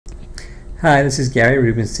Hi, this is Gary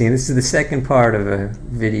Rubinstein. This is the second part of a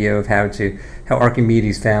video of how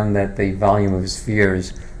Archimedes found that the volume of a sphere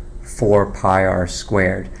is 4 pi r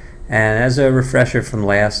squared. And as a refresher from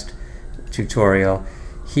last tutorial,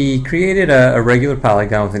 he created a regular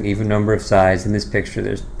polygon with an even number of sides. In this picture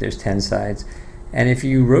there's 10 sides. And if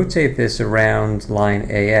you rotate this around line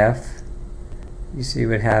AF, you see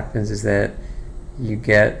what happens is that you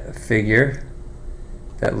get a figure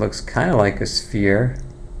that looks kind of like a sphere.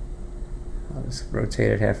 I'll just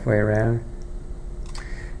rotate it halfway around.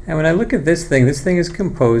 And when I look at this thing is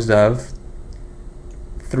composed of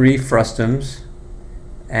 3 frustums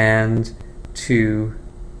and 2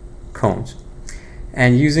 cones.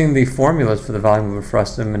 And using the formulas for the volume of a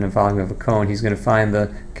frustum and the volume of a cone, he's going to find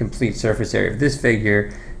the complete surface area of this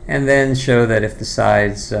figure and then show that if the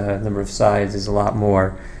sides, number of sides is a lot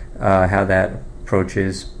more, how that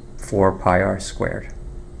approaches 4 pi r squared.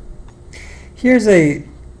 Here's a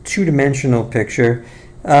two-dimensional picture.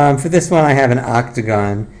 For this one I have an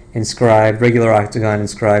octagon inscribed, regular octagon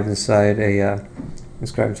inscribed inside a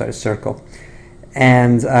circle.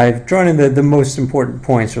 And I've drawn in the most important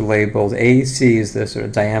points are labeled. AC is the sort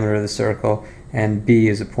of diameter of the circle, and B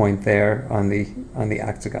is a point there on the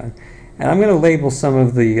octagon. And I'm going to label some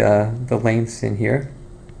of the lengths in here.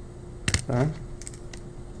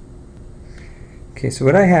 Okay, so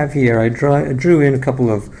what I have here, I drew in a couple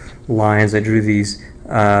of lines. I drew these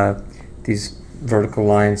vertical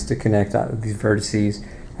lines to connect these vertices.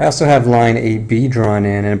 I also have line AB drawn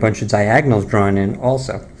in and a bunch of diagonals drawn in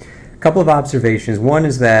also. A couple of observations. One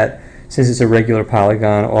is that since it's a regular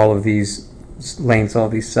polygon, all of these lengths, all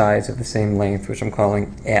these sides have the same length, which I'm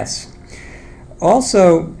calling S.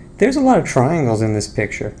 Also, there's a lot of triangles in this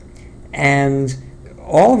picture, and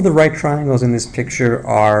all of the right triangles in this picture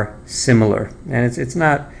are similar. And it's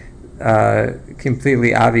not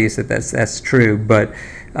completely obvious that that's true, but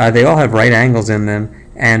they all have right angles in them.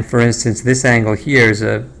 And for instance, this angle here is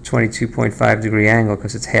a 22.5 degree angle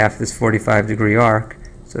because it's half this 45 degree arc.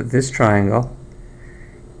 So this triangle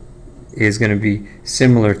is going to be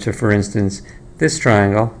similar to, for instance, this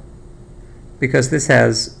triangle, because this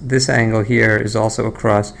angle here is also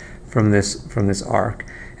across from this arc.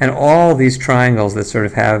 And all these triangles that sort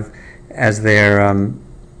of have as their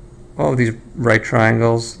all of these right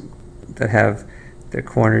triangles that have their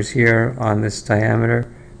corners here on this diameter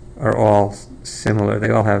are all similar. They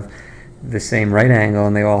all have the same right angle,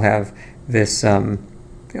 and they all have this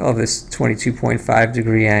 22.5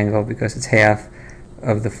 degree angle because it's half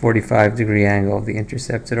of the 45 degree angle of the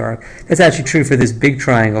intercepted arc. That's actually true for this big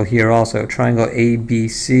triangle here also. Triangle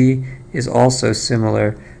ABC is also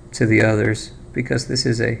similar to the others because this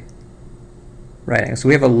is a right angle. So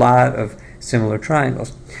we have a lot of similar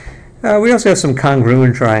triangles. We also have some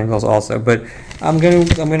congruent triangles also, but I'm going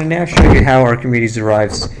to now show you how Archimedes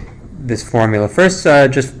derives this formula. First,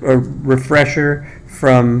 just a refresher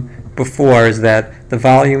from before is that the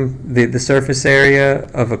volume, the surface area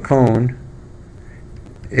of a cone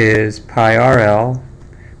is pi rl,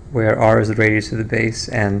 where r is the radius of the base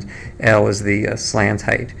and l is the slant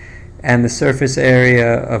height. And the surface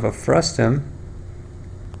area of a frustum,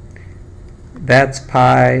 that's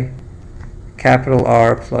pi capital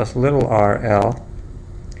R plus little rl.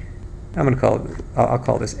 I'll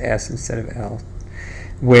call this S instead of L,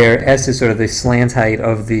 where S is sort of the slant height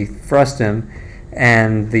of the frustum,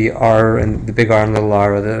 and the R and the big R and little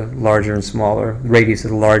r are the larger and smaller radius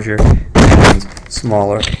of the larger and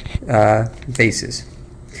smaller bases.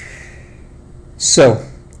 So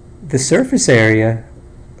the surface area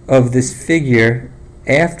of this figure,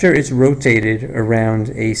 after it's rotated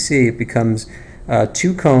around AC, it becomes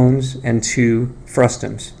 2 cones and 2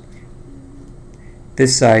 frustums.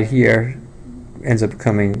 This side here ends up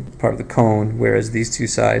becoming part of the cone, whereas these 2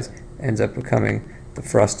 sides ends up becoming the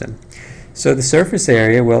frustum. So the surface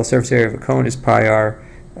area, well, the surface area of a cone is pi r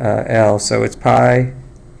l, so it's pi,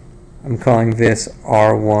 I'm calling this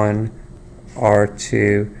R1,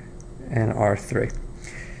 R2, and R3.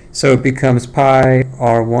 So it becomes pi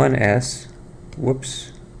R1s,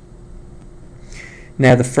 whoops.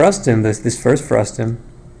 Now the frustum, this first frustum,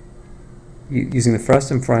 using the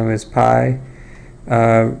frustum formula, is pi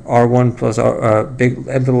R1 plus big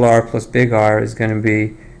little r plus big R is going to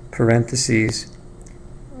be parentheses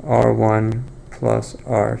R1 plus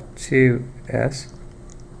R2s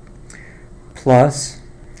plus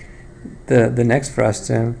the next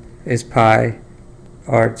frustum is pi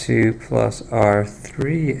R2 plus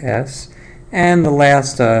R3s, and the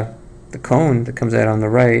last the cone that comes out on the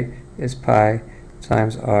right is pi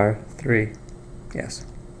times R3. Yes.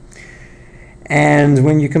 And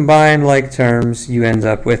when you combine like terms, you end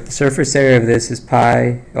up with the surface area of this is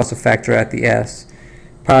pi, also factor out the s,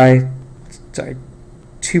 pi sorry,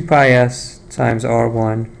 2 pi s times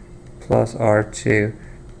r1 plus r2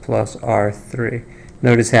 plus r3.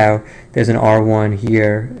 Notice how there's an r1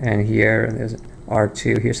 here, and there's an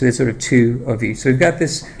r2 here. So there's sort of 2 of each. So we've got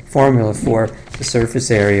this formula for the surface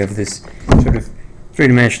area of this sort of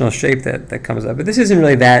three-dimensional shape that comes up. But this isn't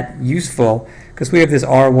really that useful because we have this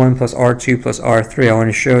r1 plus r2 plus r3. I want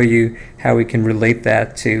to show you how we can relate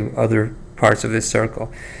that to other parts of this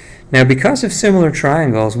circle. Now, because of similar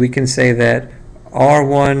triangles, we can say that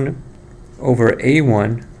r1 over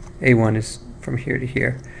a1, a1 is from here to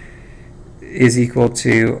here, is equal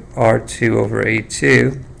to r2 over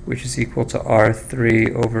a2, which is equal to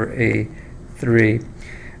r3 over a3.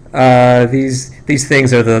 These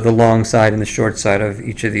things are the long side and the short side of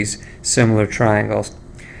each of these similar triangles.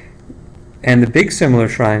 And the big similar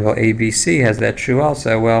triangle ABC has that true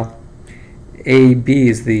also. Well, AB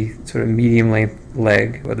is the sort of medium length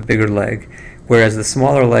leg, or the bigger leg, whereas the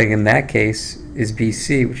smaller leg in that case is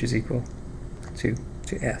BC, which is equal to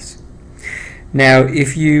S. Now,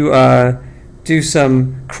 if you do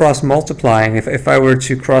some cross multiplying, if I were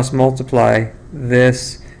to cross multiply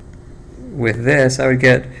this with this, I would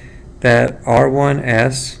get that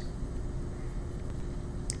R1S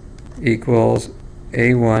equals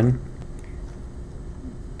A1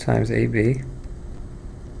 times AB.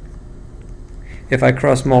 If I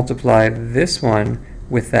cross multiply this one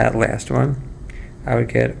with that last one, I would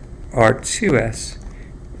get R2S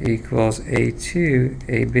equals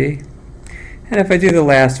A2AB. And if I do the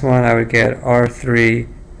last one, I would get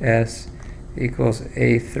R3S equals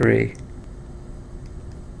A3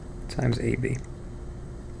 times AB.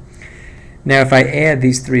 Now, if I add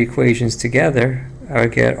these three equations together, I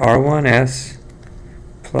would get R1S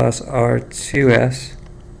plus R2S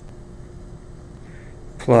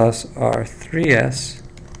plus R3S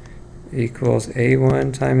equals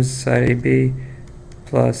A1 times side AB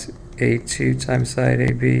plus A2 times side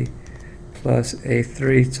AB plus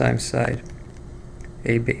A3 times side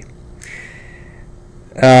AB.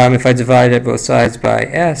 If I divide it both sides by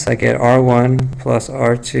S, I get R1 plus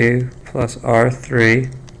R2 plus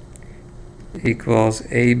R3 equals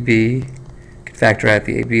AB, you can factor out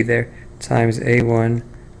the AB there, times A1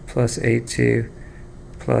 plus A2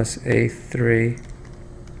 plus A3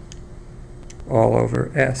 all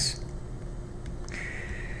over S.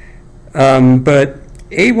 But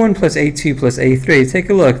A1 plus A2 plus A3, take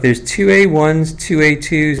a look, there's two A1s, two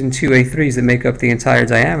A2s, and two A3s that make up the entire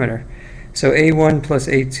diameter. So A1 plus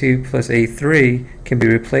A2 plus A3 can be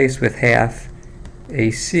replaced with half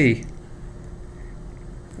AC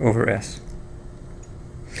over S.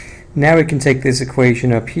 Now we can take this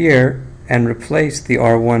equation up here and replace the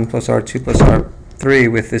R1 plus R2 plus R3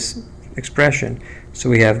 with this expression. So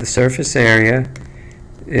we have the surface area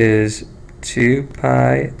is 2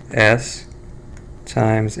 pi S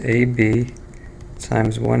times AB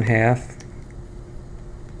times 1/2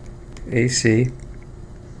 AC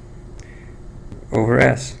over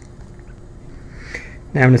S.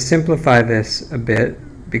 Now I'm going to simplify this a bit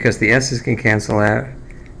because the S's can cancel out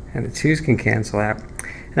and the 2's can cancel out.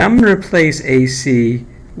 And I'm going to replace AC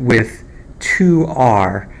with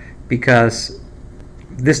 2R because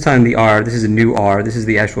this time the R, this is a new R, this is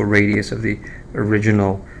the actual radius of the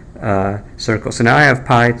original circle. So now I have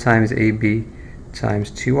pi times AB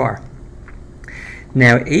times 2R.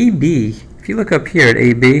 Now AB, if you look up here at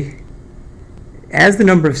AB, as the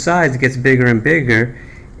number of sides gets bigger and bigger,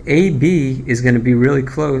 AB is going to be really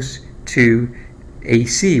close to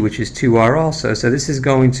AC, which is 2R also. So this is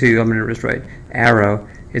going to, I'm going to just write arrow,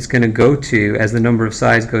 it's going to go to, as the number of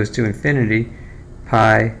sides goes to infinity,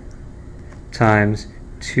 pi times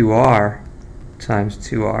 2R times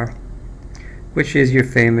 2R, which is your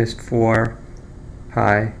famous 4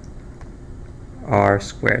 pi r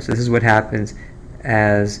squared. So this is what happens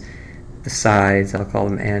as the sides, I'll call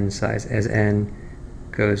them n sides, as n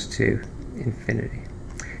goes to infinity.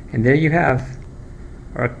 And there you have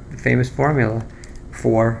our famous formula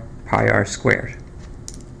for pi r squared.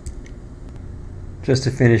 Just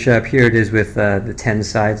to finish up, here it is with the 10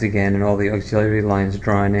 sides again and all the auxiliary lines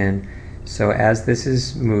drawn in. So as this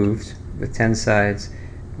is moved with 10 sides,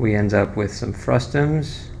 we end up with some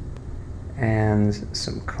frustums and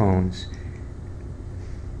some cones.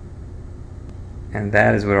 And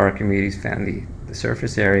that is what Archimedes found, the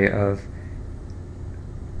surface area of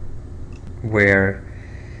where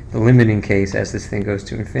the limiting case, as this thing goes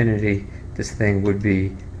to infinity, this thing would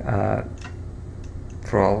be,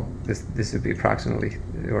 for all, this would be approximately,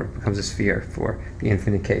 or it becomes a sphere for the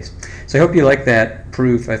infinite case. So I hope you like that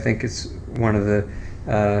proof. I think it's one of the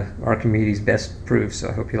Archimedes' best proofs, so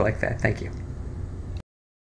I hope you like that. Thank you.